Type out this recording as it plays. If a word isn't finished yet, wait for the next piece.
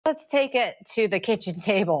Let's take it to the kitchen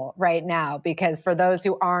table right now, because for those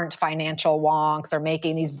who aren't financial wonks or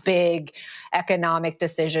making these big economic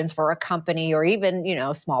decisions for a company or even,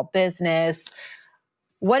 small business,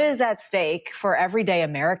 what is at stake for everyday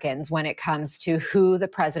Americans when it comes to who the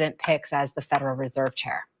president picks as the Federal Reserve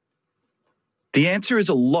Chair? The answer is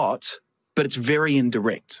a lot, but it's very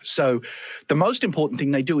indirect. So the most important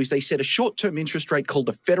thing they do is they set a short-term interest rate called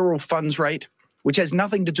the federal funds rate, which has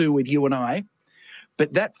nothing to do with you and I.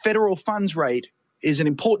 But that federal funds rate is an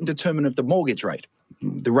important determinant of the mortgage rate,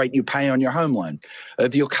 the rate you pay on your home loan,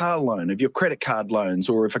 of your car loan, of your credit card loans,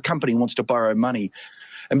 or if a company wants to borrow money.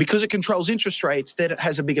 And because it controls interest rates, then it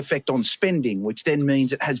has a big effect on spending, which then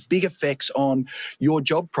means it has big effects on your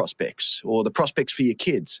job prospects or the prospects for your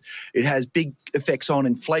kids. It has big effects on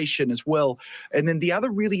inflation as well. And then the other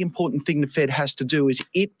really important thing the Fed has to do is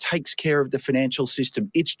it takes care of the financial system.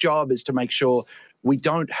 Its job is to make sure we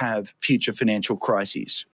don't have future financial crises.